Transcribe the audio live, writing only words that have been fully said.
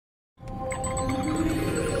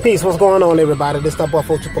Peace, what's going on, everybody? This is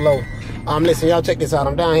Buffalo Triple O. Listen, y'all check this out.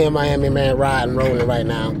 I'm down here in Miami, man, riding, rolling right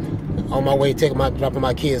now. On my way, dropping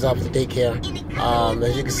my kids off to daycare.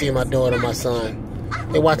 As you can see, my daughter and my son,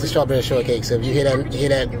 they watch the Strawberry Shortcake. So if you hear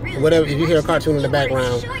that, whatever, if you hear a cartoon in the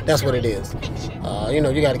background, that's what it is. You know,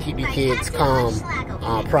 you got to keep your kids calm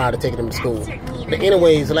prior to taking them to school. But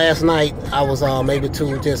anyways, last night I was I'm doing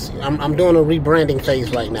a rebranding phase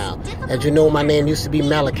right now. As you know, my name used to be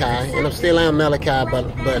Malachi, and I'm still am Malachi,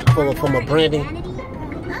 but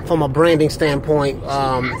from a branding standpoint,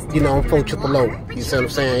 you know, I'm 4 Triple O. You see what I'm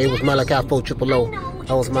saying? It was Malachi 4 Triple O.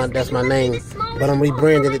 That's my name, but I'm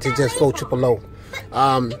rebranding it to just 4 Triple O.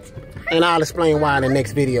 And I'll explain why in the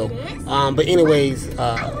next video. But anyways,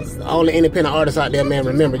 all the independent artists out there, man,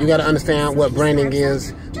 remember, you got to understand what branding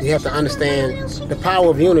is. You have to understand the power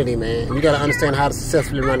of unity, man. You got to understand how to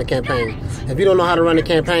successfully run a campaign. If you don't know how to run a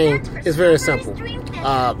campaign, it's very simple.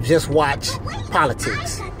 Just watch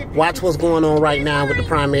politics. Watch what's going on right now with the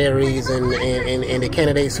primaries and the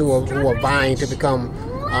candidates who are vying to become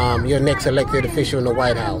your next elected official in the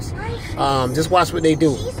White House. Just watch what they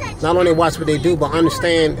do. Not only watch what they do, but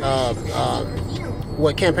understand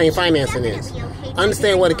what campaign financing is.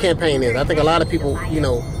 Understand what a campaign is. I think a lot of people, you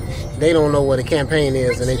know, they don't know what a campaign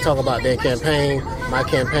is, and they talk about their campaign, my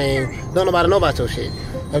campaign. Don't nobody know about your shit.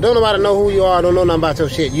 If don't nobody know who you are, don't know nothing about your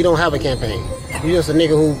shit, you don't have a campaign. You're just a nigga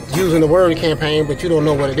who using the word campaign, but you don't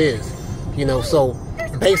know what it is. You know, so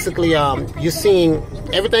basically, you're seeing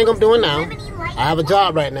everything I'm doing now. I have a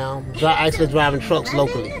job right now, actually driving trucks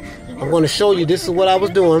locally. I'm going to show you this is what I was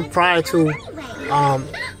doing prior to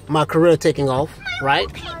my career taking off, right?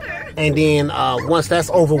 And then once that's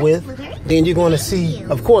over with, then you're going to see,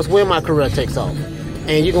 of course, where my career takes off.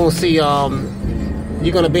 And you're going to see,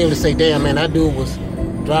 you're going to be able to say, damn, man, that dude was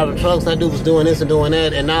driving trucks, that dude was doing this and doing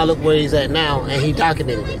that, and now look where he's at now, and he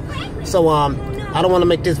documented it. So I don't want to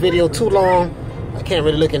make this video too long. I can't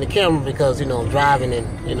really look in the camera because, you know, I'm driving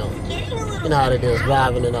and, you know how it is,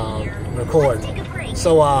 driving and recording.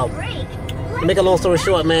 So, to make a long story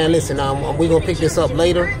short, man, listen, we're going to pick this up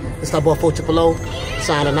later. This is our boy 4 Triple O,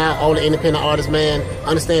 signing out. All the independent artists, man,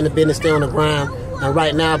 understand the business, stay on the grind. And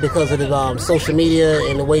right now, because of the social media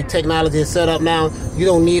and the way technology is set up now, you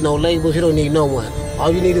don't need no labels, you don't need no one.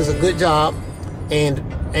 All you need is a good job and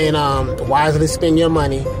wisely spend your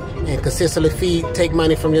money and consistently take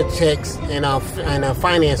money from your checks and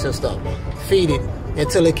finance your stuff. Feed it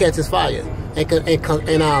until it catches fire. And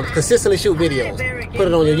consistently shoot videos. Put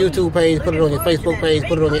it on your YouTube page, put it on your Facebook page,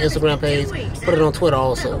 put it on your Instagram page, put it on Twitter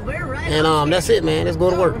also. And that's it, man. Let's go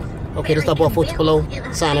to work. Okay, this is our boy 4 Triple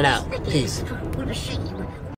O, signing out. Peace.